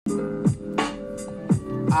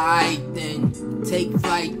Alright then, take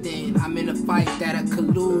flight then. I'm in a fight that I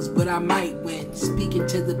could lose, but I might win. Speaking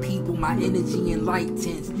to the people, my energy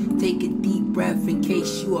enlightens. Take a deep breath in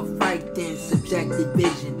case you are frightened. Subjective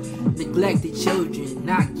vision, neglected children.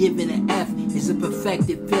 Not giving an F is a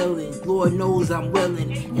perfected feeling. Lord knows I'm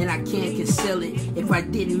willing, and I can't conceal it. If I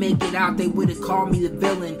didn't make it out, they would've called me the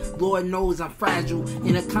villain. Lord knows I'm fragile,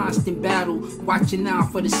 in a constant battle. Watching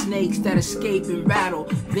out for the snakes that escape and rattle.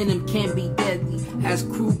 Venom can be deadly, as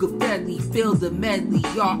Kruger Fedley. Feel the medley,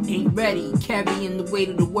 y'all ain't ready. Carrying the weight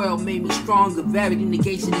of the world made me stronger. Varied in the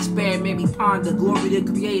gates of despair made me ponder. Glory to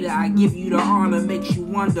Creator, I give you the honor. Makes you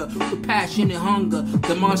wonder, with passion and hunger.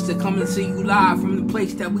 The monster coming to you live from the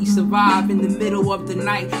place that we survive. In the middle of the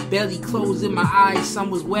night, barely closing my eyes. Some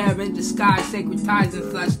was wearing disguise, sacred ties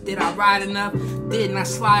and such. Did I ride enough? Didn't I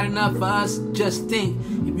slide enough for us? Just think,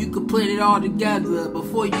 if you could put it all together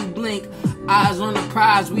before you blink. Eyes on the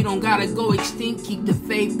prize, we don't gotta go extinct. Keep the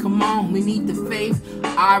faith, come on, we need the faith.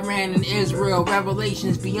 Iran and Israel,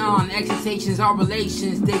 revelations beyond. Excitations, our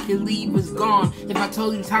relations, they can leave us gone. If I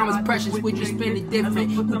told you time is precious, would you spend it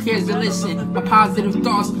different? Who cares to listen? My positive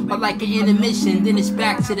thoughts are like an intermission. Then it's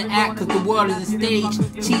back to the act, cause the world is a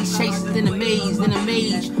stage. Cheese chases in a maze,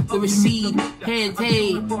 the recede,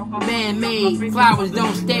 hand-made, man-made. Flowers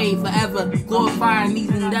don't stay forever, glorifying these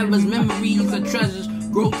endeavors. Memories are treasures.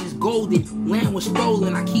 Growth is golden, land was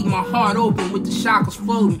stolen. I keep my heart open with the chakras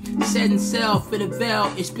floating. Setting sail for the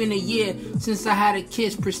veil. It's been a year since I had a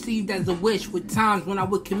kiss, perceived as a wish. With times when I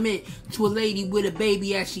would commit to a lady with a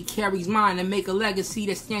baby as she carries mine, and make a legacy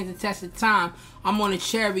that stands the test of time. I'm on a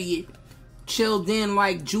chariot, chilled in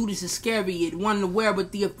like Judas Iscariot, one to wear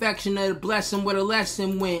with the affection of the blessing where the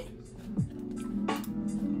lesson went.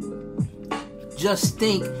 Just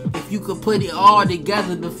think, if you could put it all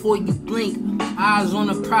together before you blink. Eyes on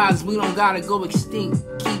the prize, we don't gotta go extinct.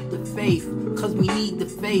 Keep the faith, cause we need the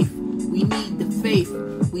faith. We need the faith,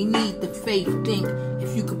 we need the faith. Think,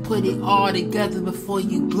 if you could put it all together before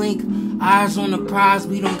you blink. Eyes on the prize,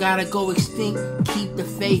 we don't gotta go extinct. Keep the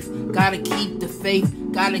faith, gotta keep the faith,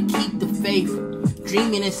 gotta keep the faith.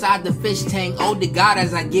 Dreaming inside the fish tank. Oh to God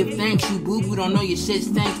as I give thanks. You boo-boo don't know your shit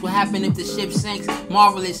stinks. What happened if the ship sinks?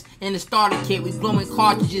 Marvelous. In the starter kit we blowing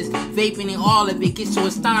cartridges, vaping and all of it gets so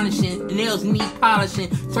astonishing. The nails need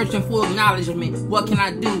polishing, searching for acknowledgement. What can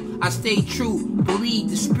I do? I stay true. Believe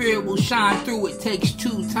the spirit will shine through. It takes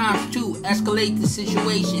 2 times 2. Escalate the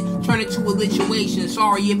situation, turn it to a lituation.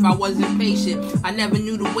 Sorry if I wasn't patient. I never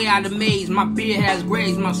knew the way out of maze. My beard has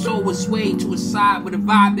grays. My soul was swayed to a side with a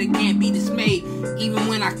vibe that can't be dismayed. Even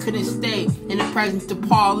when I couldn't stay in the presence to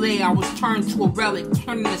parlay, I was turned to a relic,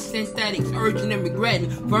 turning to synthetics, urging and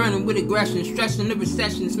regretting, burning with aggression, stressing the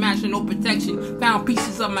recession, smashing no protection. Found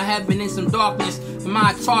pieces of my heaven in some darkness. Am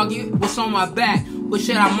I a target? What's on my back? What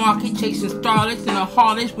should I market? Chasing starlets and a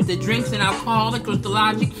harlot with the drinks and alcoholic. What's the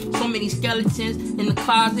logic? So many skeletons in the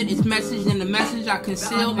closet. It's message and the message I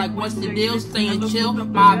conceal. Like what's the deal? Staying chill.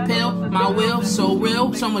 My appeal, my will, so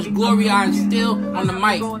real. So much glory I instill on the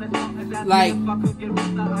mic. Like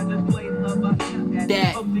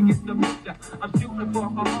that. I'm shooting for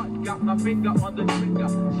her heart, got my finger on the trigger.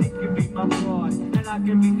 She can be my fraud, and I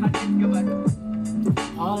can be her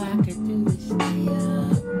nigga. All I can do is stay up.